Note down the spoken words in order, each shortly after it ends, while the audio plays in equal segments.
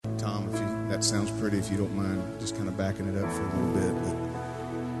that sounds pretty, if you don't mind just kind of backing it up for a little bit.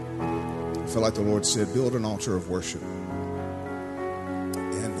 But I feel like the Lord said, build an altar of worship.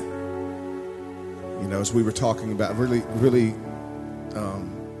 And, you know, as we were talking about, really,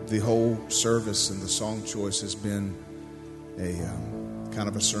 the whole service and the song choice has been a kind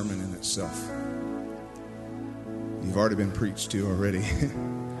of a sermon in itself. You've already been preached to already.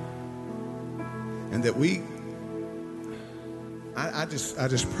 And that I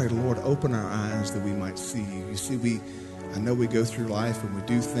just pray, Lord, open our eyes that we might see you. You see, I know we go through life and we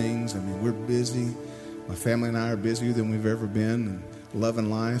do things. I mean, we're busy. My family and I are busier than we've ever been, and loving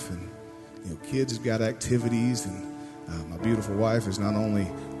life. And, you know, kids have got activities, and my beautiful wife is not only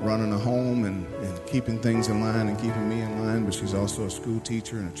running a home and keeping things in line and keeping me in line, but she's also a school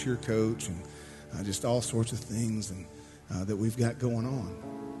teacher and a cheer coach, and just all sorts of things and that we've got going on.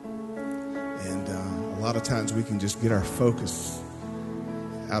 And a lot of times we can just get our focus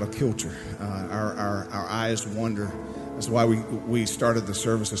out of kilter. Our eyes wander. That's why we started the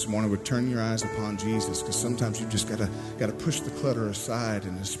service this morning with turn your eyes upon Jesus, because sometimes you just got to push the clutter aside,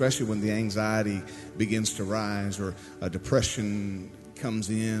 and especially when the anxiety begins to rise, or a depression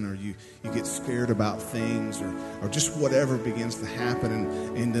comes in, or you get scared about things, or just whatever begins to happen,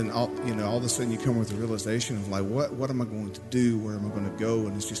 and then all of a sudden you come with the realization of like, what am I going to do? Where am I going to go?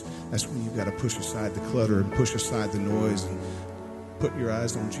 And it's just, that's when you've got to push aside the clutter and push aside the noise and put your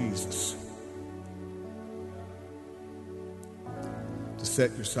eyes on Jesus. To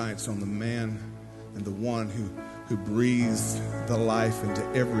set your sights on the man and the one who breathes the life into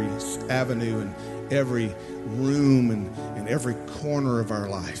every avenue and every room and every corner of our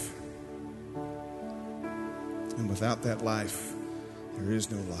life. And without that life, there is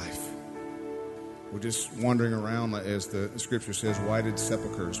no life. We're just wandering around, as the scripture says, whited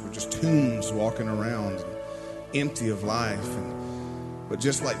sepulchres. We're just tombs walking around, empty of life. But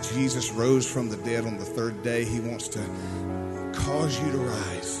just like Jesus rose from the dead on the third day, he wants to cause you to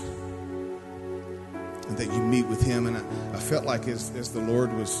rise, and that you meet with him. And I felt like as the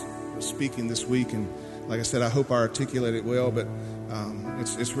Lord was speaking this week, and like I said, I hope I articulate it well, but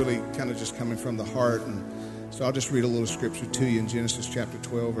it's really kind of just coming from the heart. And so I'll just read a little scripture to you in Genesis chapter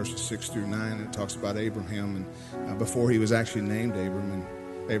 12, verses 6 through 9. And it talks about Abraham, and before he was actually named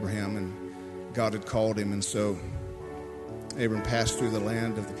Abraham, and God had called him. And so Abram passed through the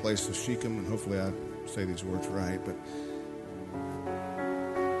land of the place of Shechem, and hopefully I say these words right, but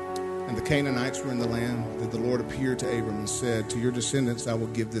and the Canaanites were in the land that the Lord appeared to Abram and said, to your descendants I will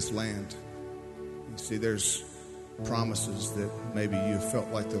give this land. You see, there's promises that maybe you have felt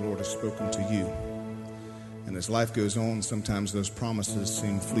like the Lord has spoken to you. And as life goes on, sometimes those promises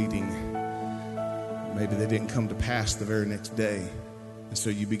seem fleeting. Maybe they didn't come to pass the very next day. And so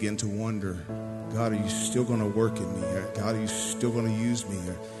you begin to wonder, God, are you still going to work in me? Or, God, are you still going to use me?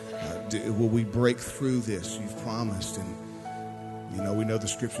 Or, will we break through this? You've promised. And you know, we know the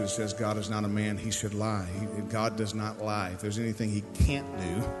scripture that says God is not a man he should lie. God does not lie. If there's anything he can't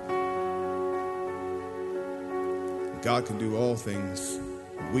do, God can do all things.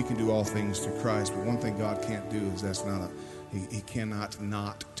 We can do all things through Christ. But one thing God can't do is he cannot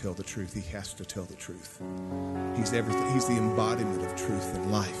not tell the truth. He has to tell the truth. He's everything. He's the embodiment of truth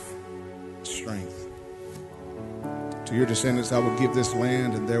and life, strength. To your descendants I will give this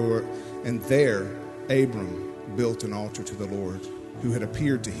land, and there Abram built an altar to the Lord, who had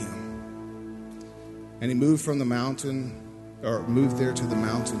appeared to him. And he moved there to the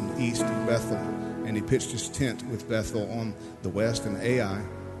mountain east of Bethel, and he pitched his tent with Bethel on the west and Ai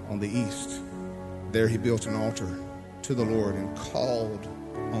on the east. There he built an altar to the Lord and called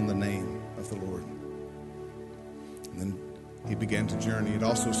on the name of the Lord. And then he began to journey. It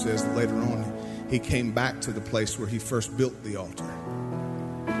also says that later on he came back to the place where he first built the altar.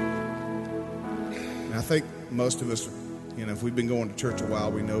 And I think most of us, you know, if we've been going to church a while,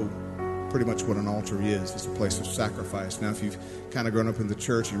 we know pretty much what an altar is. It's a place of sacrifice. Now, if you've kind of grown up in the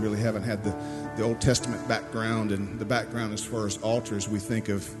church, you really haven't had the Old Testament background, and the background as far as altars, we think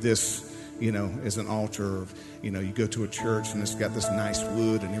of this, you know, as an altar. You know, you go to a church and it's got this nice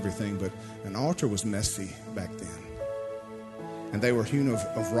wood and everything, but an altar was messy back then. And they were hewn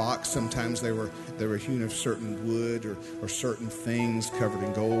of rocks. Sometimes they were hewn of certain wood or certain things covered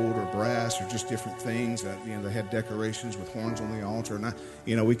in gold or brass or just different things. You know, they had decorations with horns on the altar.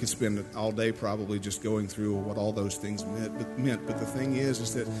 And we could spend all day probably just going through what all those things meant. But the thing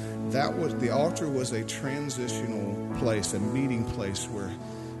is that the altar was a transitional place, a meeting place where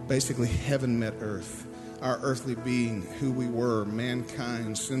basically heaven met earth. Our earthly being, who we were,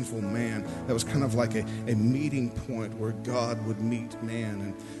 mankind, sinful man. That was kind of like a meeting point where God would meet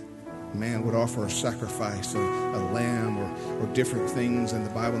man. man would offer a sacrifice, a lamb or different things in the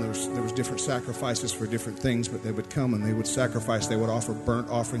Bible. There was different sacrifices for different things, but they would come and they would sacrifice. They would offer burnt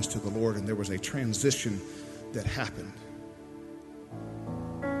offerings to the Lord, and there was a transition that happened.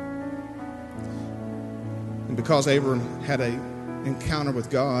 And because Abram had an encounter with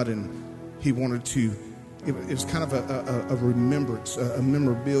God and he wanted to, it was kind of a remembrance, a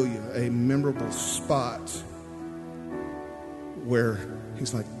memorabilia, a memorable spot where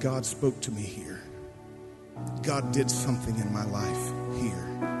he's like, God spoke to me here. God did something in my life here.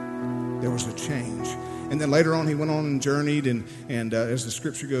 There was a change. And then later on, he went on and journeyed, and as the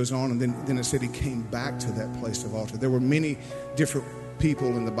scripture goes on, and then it said he came back to that place of altar. There were many different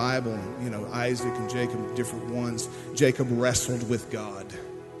people in the Bible, Isaac and Jacob, different ones. Jacob wrestled with God.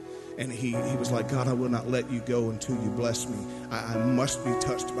 And he was like, God, I will not let you go until you bless me. I must be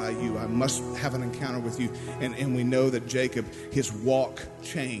touched by you. I must have an encounter with you. And we know that Jacob, his walk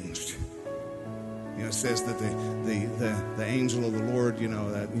changed. It says that the angel of the Lord,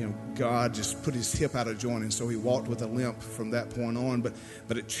 God just put his hip out of joint, and so he walked with a limp from that point on. But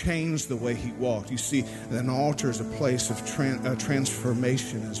it changed the way he walked. You see, an altar is a place of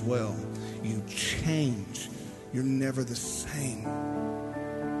transformation as well. You change. You're never the same.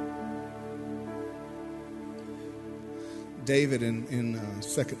 David in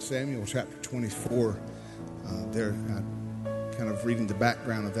 2 Samuel chapter 24, there, kind of reading the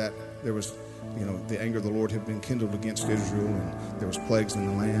background of that, there was, the anger of the Lord had been kindled against Israel, and there was plagues in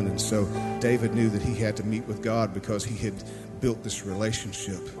the land. And so David knew that he had to meet with God because he had built this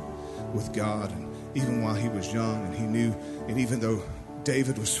relationship with God. And even while he was young, and he knew, and even though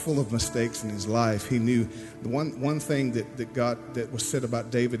David was full of mistakes in his life, he knew the one thing that was said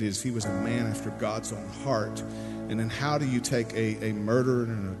about David is he was a man after God's own heart. And then how do you take a murderer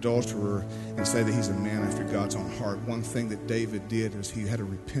and an adulterer and say that he's a man after God's own heart? One thing that David did is he had a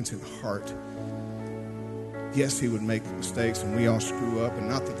repentant heart. Yes, he would make mistakes, and we all screw up, and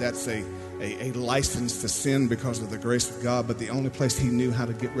not that that's a license to sin because of the grace of God, but the only place he knew how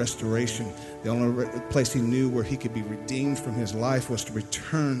to get restoration, the only place he knew where he could be redeemed from his life was to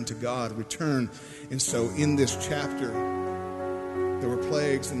return to God, return. And so in this chapter, there were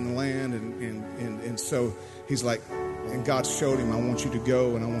plagues in the land, and so he's like, and God showed him, I want you to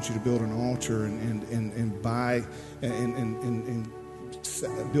go and I want you to build an altar and buy and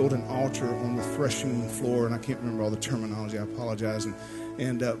build an altar on the threshing floor. And I can't remember all the terminology. I apologize.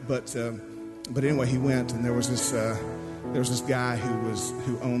 But anyway, he went, and there was this guy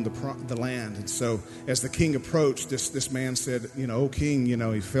who owned the land. And so as the king approached, this man said, "O king,"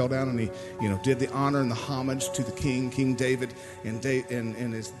 he fell down and he did the honor and the homage to the King David. And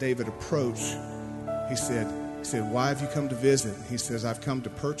as David approached, he said, "Why have you come to visit?" He says, "I've come to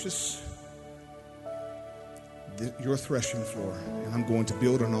purchase your threshing floor, and I'm going to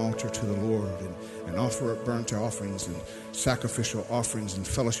build an altar to the Lord and offer up burnt offerings and sacrificial offerings and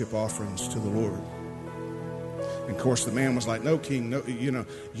fellowship offerings to the Lord." And of course, the man was like, "No, king, no,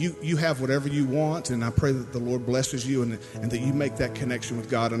 you have whatever you want, and I pray that the Lord blesses you and that you make that connection with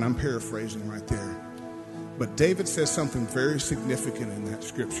God." And I'm paraphrasing right there. But David says something very significant in that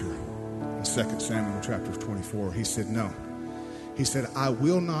scripture. In 2 Samuel chapter 24, he said, no. He said, "I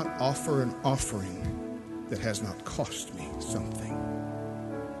will not offer an offering that has not cost me something."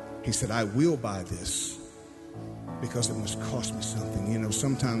 He said, "I will buy this because it must cost me something."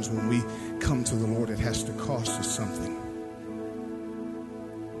 Sometimes when we come to the Lord, it has to cost us something.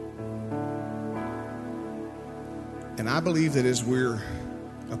 And I believe that as we're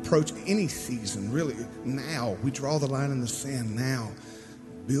approaching any season, really now, we draw the line in the sand now.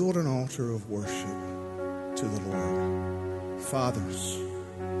 Build an altar of worship to the Lord. Fathers,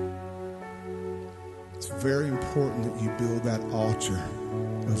 it's very important that you build that altar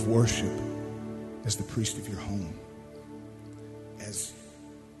of worship as the priest of your home. As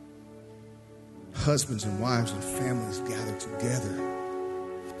husbands and wives and families gather together.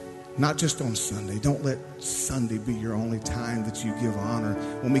 Not just on Sunday. Don't let Sunday be your only time that you give honor.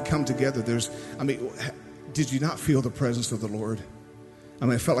 When we come together, did you not feel the presence of the Lord?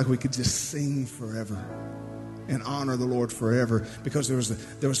 It felt like we could just sing forever and honor the Lord forever because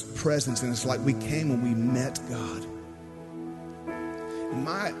there was presence, and it's like we came and we met God.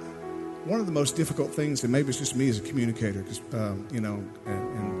 One of the most difficult things, and maybe it's just me as a communicator, because I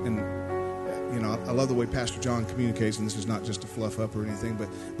love the way Pastor John communicates, and this is not just a fluff up or anything,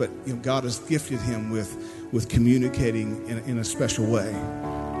 but God has gifted him with communicating in a special way.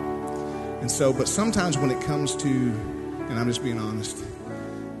 And so, but sometimes when it comes to, and I'm just being honest,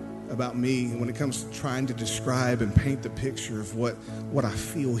 about me when it comes to trying to describe and paint the picture of what I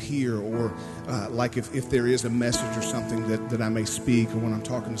feel here, or like if there is a message or something that I may speak, or when I'm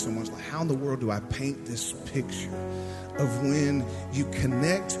talking to someone, it's like, how in the world do I paint this picture of when you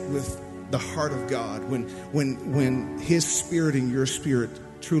connect with the heart of God, when His Spirit and your spirit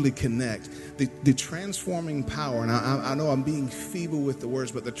truly connect, the transforming power, and I know I'm being feeble with the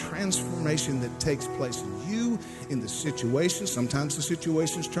words, but the transformation that takes place in you, in the situation. Sometimes the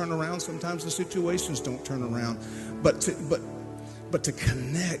situations turn around, sometimes the situations don't turn around, but to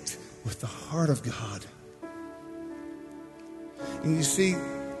connect with the heart of God. And you see,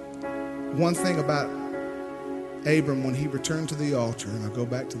 one thing about Abram, when he returned to the altar, and I'll go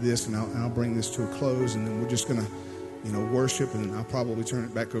back to this, and I'll bring this to a close, and then we're just going to worship, and I'll probably turn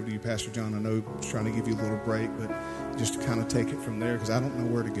it back over to you, Pastor John. I know I'm trying to give you a little break, but just to kind of take it from there, because I don't know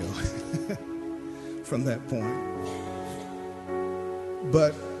where to go from that point.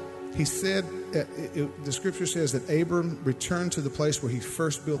 But he said, the scripture says that Abram returned to the place where he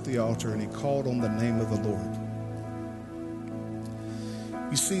first built the altar, and he called on the name of the Lord.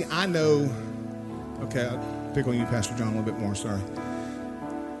 You see, I know, okay, I'll pick on you, Pastor John, a little bit more, sorry.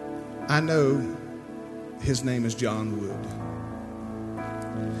 I know his name is John Wood.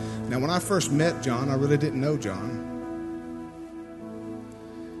 Now, when I first met John, I really didn't know John.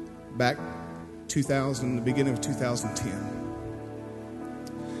 Back the beginning of 2010.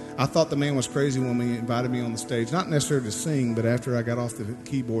 I thought the man was crazy when he invited me on the stage, not necessarily to sing, but after I got off the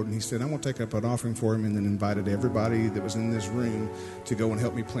keyboard and he said, I'm going to take up an offering for him, and then invited everybody that was in this room to go and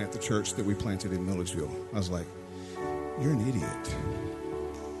help me plant the church that we planted in Milledgeville. I was like, you're an idiot.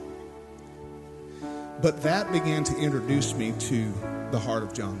 But that began to introduce me to the heart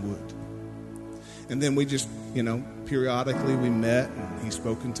of John Wood. And then we just, periodically we met, and he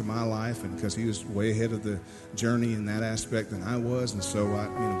spoke into my life, and because he was way ahead of the journey in that aspect than I was, and so I,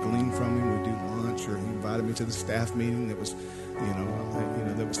 gleaned from him. We'd do lunch, or he invited me to the staff meeting that was,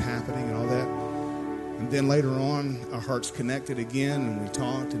 that was happening and all that. And then later on, our hearts connected again, and we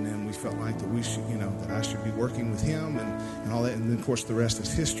talked, and then we felt like that we should, that I should be working with him and all that. And then, of course, the rest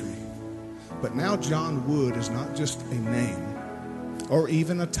is history. But now John Wood is not just a name or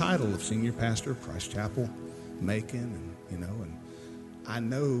even a title of senior pastor of Christ Chapel, Macon, and I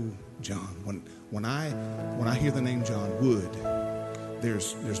know John. When I hear the name John Wood,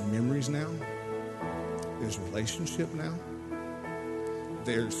 there's memories now, there's relationship now,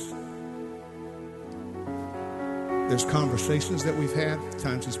 there's conversations that we've had,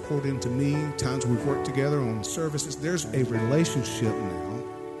 times he's poured into me, times we've worked together on services. There's a relationship now.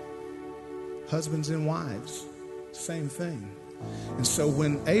 Husbands and wives, same thing. And so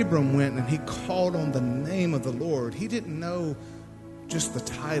when Abram went and he called on the name of the Lord, he didn't know just the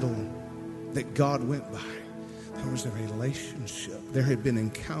title that God went by. There was a relationship. There had been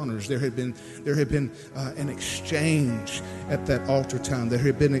encounters. There had been an exchange at that altar time. There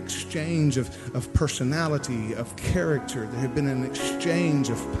had been an exchange of personality, of character. There had been an exchange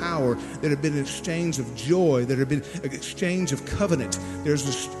of power. There had been an exchange of joy. There had been an exchange of covenant. There's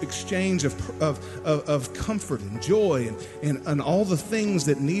an exchange of comfort and joy and all the things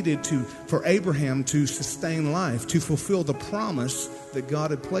that needed for Abraham to sustain life, to fulfill the promise that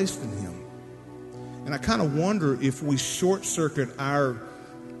God had placed in him. And I kind of wonder if we short-circuit our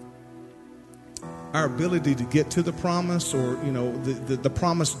ability to get to the promise, or, the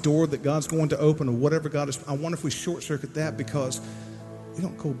promised door that God's going to open, or whatever God is. I wonder if we short-circuit that because we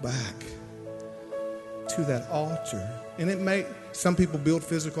don't go back to that altar. And some people build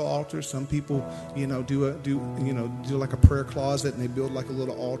physical altars. Some people, do like a prayer closet, and they build like a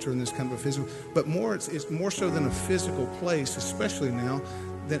little altar, and this kind of a physical. But it's more so than a physical place, especially now,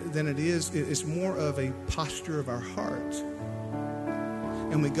 than it is. It's more of a posture of our heart.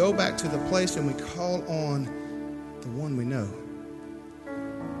 And we go back to the place and we call on the one we know.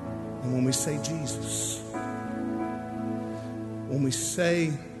 And when we say Jesus, when we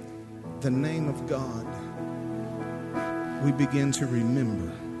say the name of God, we begin to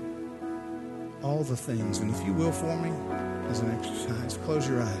remember all the things. And if you will for me, as an exercise, close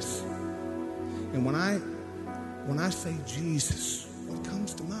your eyes. And when I say Jesus, what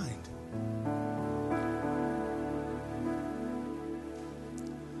comes to mind?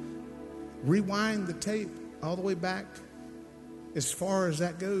 Rewind the tape all the way back as far as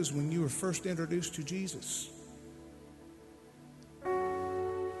that goes when you were first introduced to Jesus.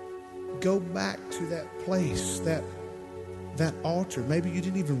 Go back to that place, that altar. Maybe you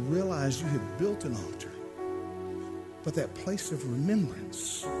didn't even realize you had built an altar, but that place of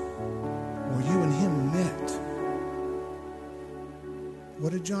remembrance where you and him met.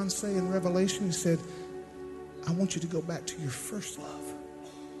 What did John say in Revelation? He said, I want you to go back to your first love.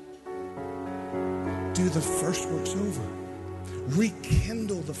 do the first works over.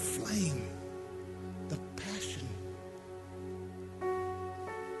 Rekindle the flame, the passion.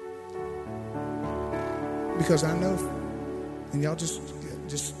 Because I know, and y'all just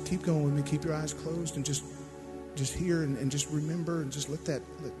keep going with me. Keep your eyes closed and just hear and just remember and just let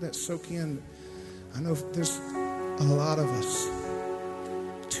that soak in. I know there's a lot of us.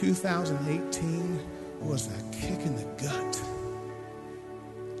 2018 was a kick in the gut.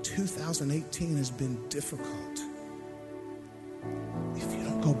 2018 has been difficult. If you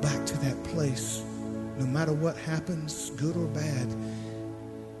don't go back to that place, no matter what happens, good or bad,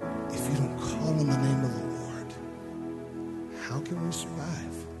 if you don't call on the name of the Lord, how can we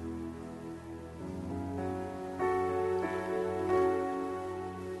survive?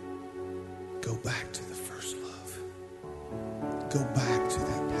 Go back to the first love. Go back to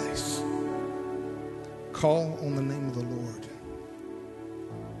that place. Call on the name of the Lord.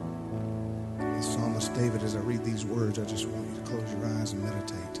 The psalmist David, as I read these words, I just want you to close your eyes and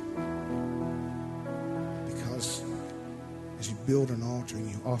meditate. Because as you build an altar and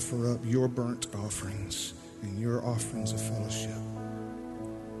you offer up your burnt offerings and your offerings of fellowship,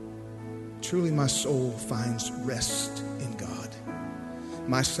 truly my soul finds rest in God.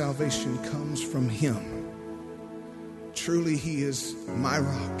 My salvation comes from Him. Truly He is my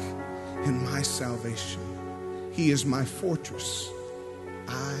rock and my salvation. He is my fortress.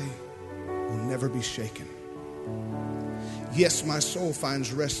 I will never be shaken. Yes, my soul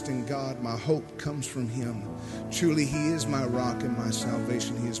finds rest in God. My hope comes from Him. Truly He is my rock and my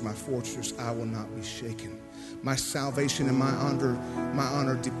salvation. He is my fortress. I will not be shaken. My salvation and my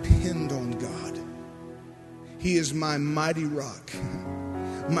honor depend on God. He is my mighty rock,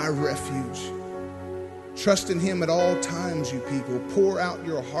 my refuge. Trust in Him at all times, you people. Pour out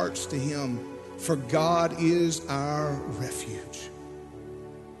your hearts to Him, for God is our refuge.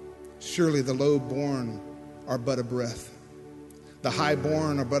 Surely the low-born are but a breath. The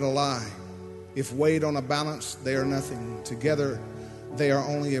high-born are but a lie. If weighed on a balance, they are nothing. Together, they are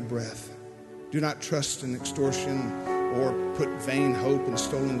only a breath. Do not trust in extortion or put vain hope in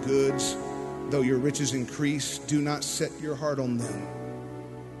stolen goods. Though your riches increase, do not set your heart on them.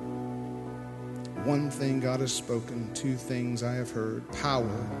 One thing God has spoken, two things I have heard.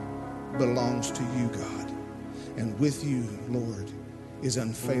 Power belongs to you, God. And with you, Lord, is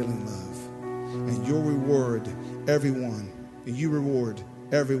unfailing love. And you reward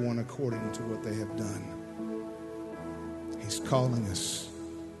everyone according to what they have done. He's calling us.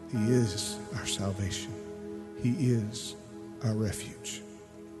 He is our salvation. He is our refuge.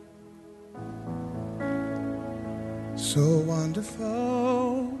 So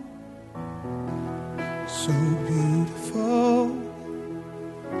wonderful, so beautiful,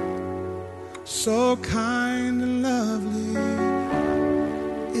 so kind and lovely.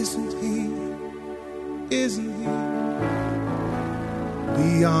 Isn't He? Isn't He?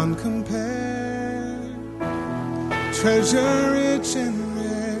 Beyond compare, treasure rich and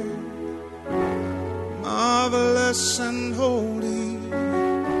rare, marvelous and holy.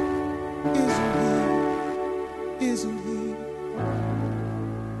 Isn't He? Isn't He?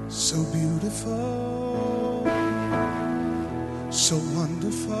 So beautiful, so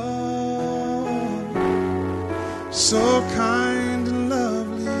wonderful, so kind and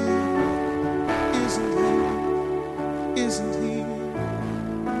lovely. Isn't He? Isn't He?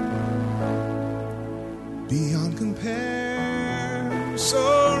 Beyond compare, so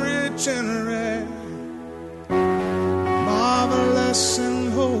rich and rare, marvelous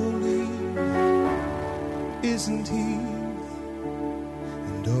and holy. Isn't He?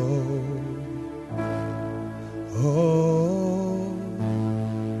 And oh,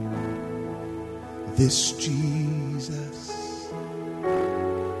 this Jesus.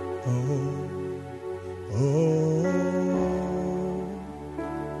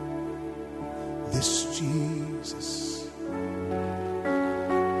 This Jesus.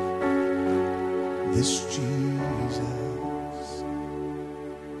 This Jesus.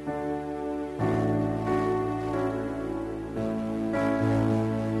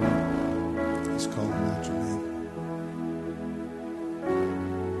 He's calling out your name.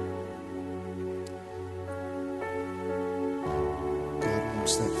 God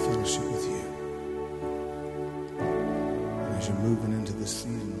wants that fellowship with you. And as you're moving into this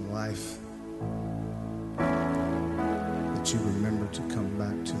season of life, that you remember to come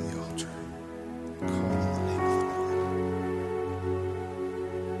back to the altar. Call on the name of the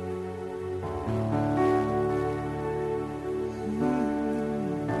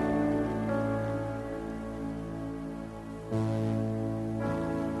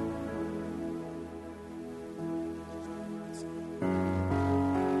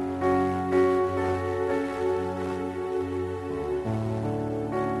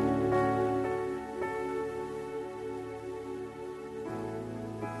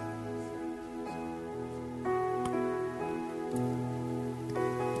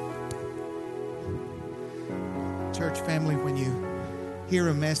Church family, when you hear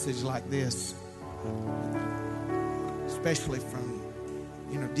a message like this, especially from,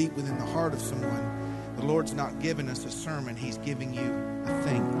 deep within the heart of someone, the Lord's not giving us a sermon. He's giving you a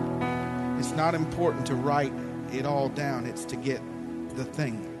thing. It's not important to write it all down. It's to get the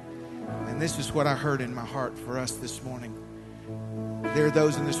thing. And this is what I heard in my heart for us this morning. There are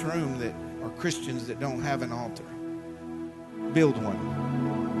those in this room that are Christians that don't have an altar. Build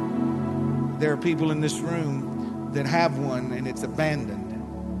one. There are people in this room that have one and it's abandoned.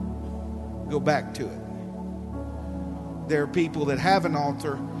 Go back to it. There are people that have an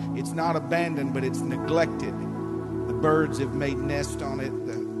altar. It's not abandoned, but it's neglected. The birds have made nest on it.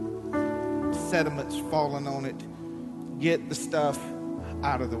 The sediment's fallen on it. Get the stuff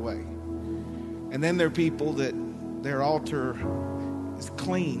out of the way. And then there are people that their altar is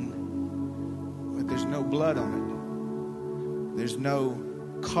clean, but there's no blood on it. There's no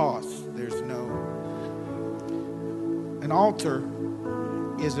cost. An altar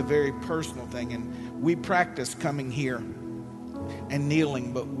is a very personal thing, and we practice coming here and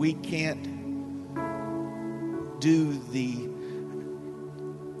kneeling, but we can't do the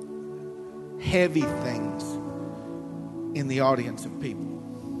heavy things in the audience of people.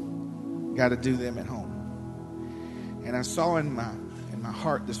 Got to do them at home. And I saw in my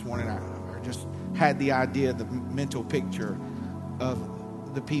heart this morning, I just had the idea, the mental picture of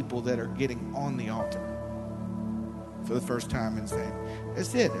the people that are getting on the altar for the first time and saying,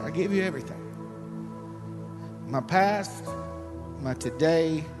 that's it, I gave you everything. My past, my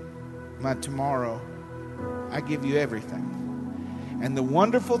today, my tomorrow, I give you everything. And the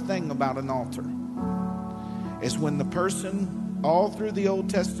wonderful thing about an altar is when the person, all through the Old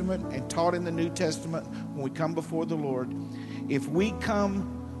Testament and taught in the New Testament, when we come before the Lord, if we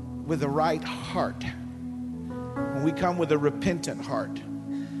come with a right heart, when we come with a repentant heart,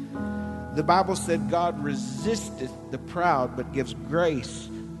 the Bible said God resisteth the proud but gives grace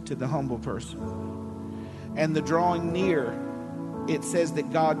to the humble person. And the drawing near, it says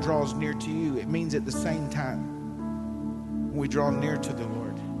that God draws near to you. It means at the same time when we draw near to the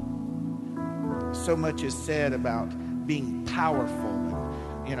Lord. So much is said about being powerful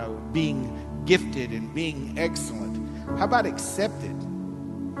and, being gifted and being excellent. How about accepted?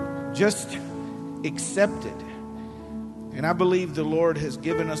 Just accepted. And I believe the Lord has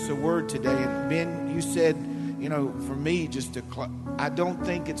given us a word today. And Ben, you said, for me, I don't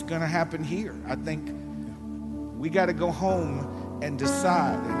think it's going to happen here. I think we got to go home and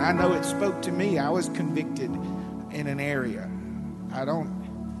decide. And I know it spoke to me. I was convicted in an area. I don't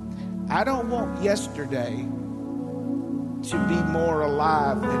want yesterday to be more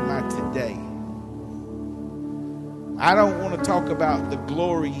alive than my today. I don't want to talk about the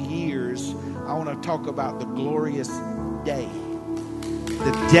glory years. I want to talk about the glorious day.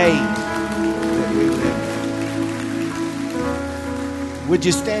 The day that we live. Would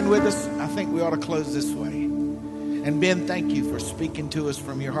you stand with us? I think we ought to close this way. And Ben, thank you for speaking to us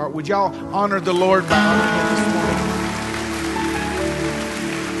from your heart. Would y'all honor the Lord by honoring him this morning?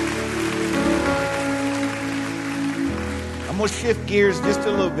 I'm going to shift gears just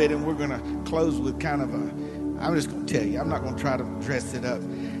a little bit, and we're going to close with kind of I'm just going to tell you, I'm not going to try to dress it up.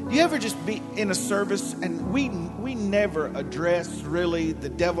 Do you ever just be in a service, and we never address really the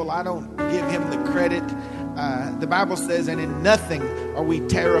devil. I don't give him the credit. The Bible says, and in nothing are we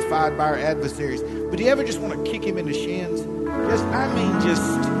terrified by our adversaries. But do you ever just want to kick him in the shins?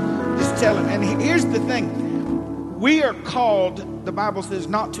 Just tell him. And here's the thing. We are called, the Bible says,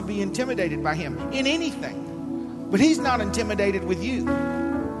 not to be intimidated by him in anything. But he's not intimidated with you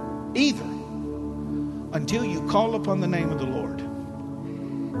either until you call upon the name of the Lord.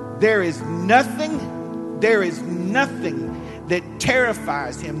 There is nothing that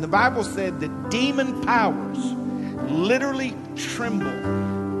terrifies him. The Bible said that demon powers literally tremble.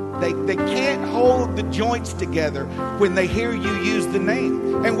 They can't hold the joints together when they hear you use the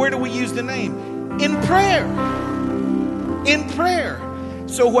name. And where do we use the name? In prayer. In prayer.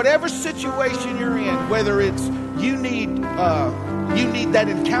 So whatever situation you're in, whether it's you need that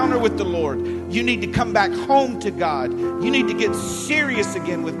encounter with the Lord, you need to come back home to God, you need to get serious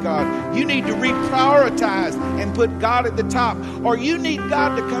again with God, you need to reprioritize and put God at the top, or you need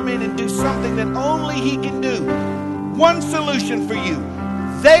God to come in and do something that only he can do. One solution for you: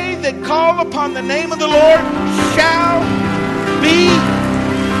 they that call upon the name of the Lord shall be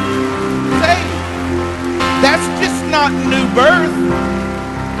saved. That's just not new birth.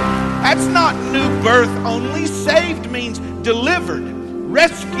 That's not new birth only. Saved means delivered,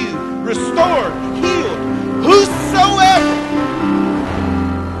 rescued, restored, healed. Whosoever,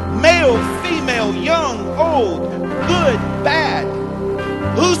 male, female, young, old, good, bad,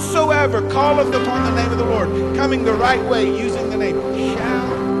 whosoever whosoever calleth upon the name of the Lord, coming the right way, using the name,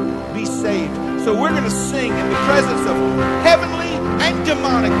 shall be saved. So we're going to sing in the presence of heavenly and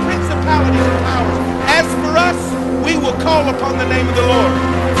demonic principalities and powers. As for us, we will call upon the name of the Lord.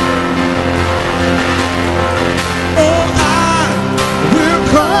 Oh, I will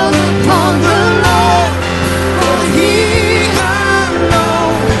call upon the Lord, for He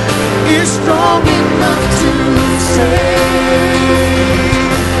alone is strong enough to save.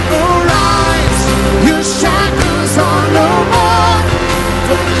 Arise, your shackles are no more,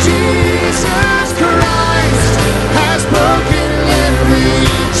 for Jesus Christ has broken every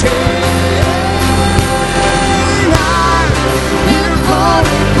chain. I will call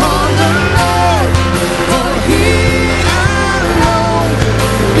upon the Lord, for He alone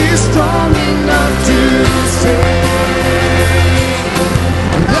is strong enough to save.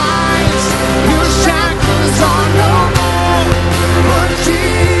 Rise, your shackles are no more, for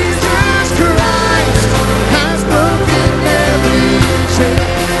Jesus Christ has broken every chain.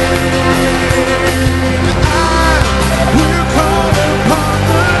 I will call upon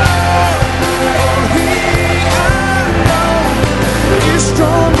the Lord, for He alone is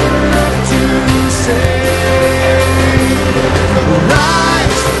strong enough to save.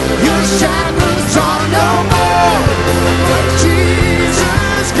 Rise, your shackles are no more, for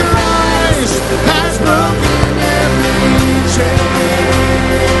Jesus Christ has broken every chain.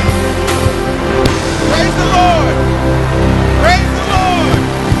 Praise the Lord. Praise the Lord.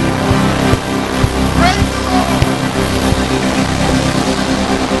 Praise the Lord.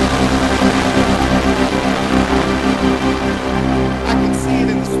 I can see it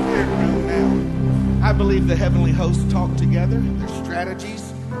in the spirit realm now. I believe the heavenly hosts talk together. Their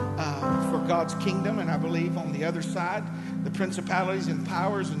strategies for God's kingdom. And I believe on the other side, the principalities and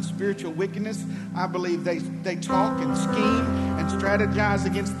powers and spiritual wickedness, I believe they talk and scheme and strategize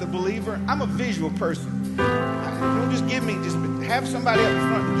against the believer. I'm a visual person. Don't just give me, just have somebody up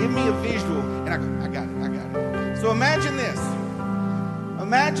front and give me a visual. And I got it. So imagine this.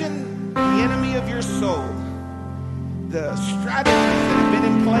 Imagine the enemy of your soul, the strategies that have been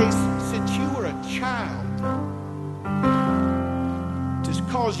in place since you were a child to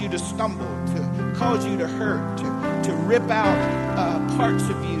cause you to stumble, to cause you to hurt, to rip out parts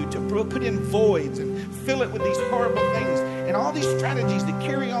of you, to put in voids and fill it with these horrible things. And all these strategies that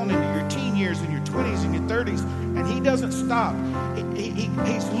carry on into your teen years and your 20s and your 30s. And he doesn't stop.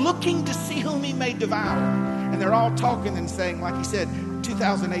 He's looking to see whom he may devour. And they're all talking and saying, like he said,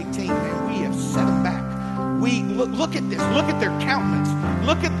 2018, man, we have set them back. We look at this. Look at their countenance.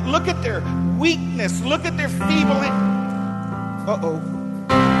 Look at their weakness. Look at their feebleness. Uh-oh.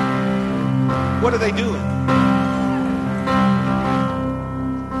 What are they doing?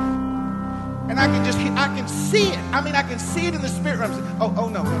 And I can see it. I mean, I can see it in the spirit realm. Oh,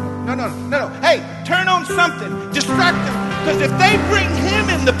 no. Hey, turn on something. Distract them. Because if they bring him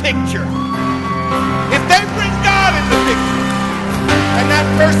in the picture, if they bring God in the picture, and that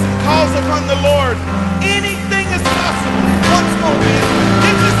person calls upon the Lord, anything is possible. Once more,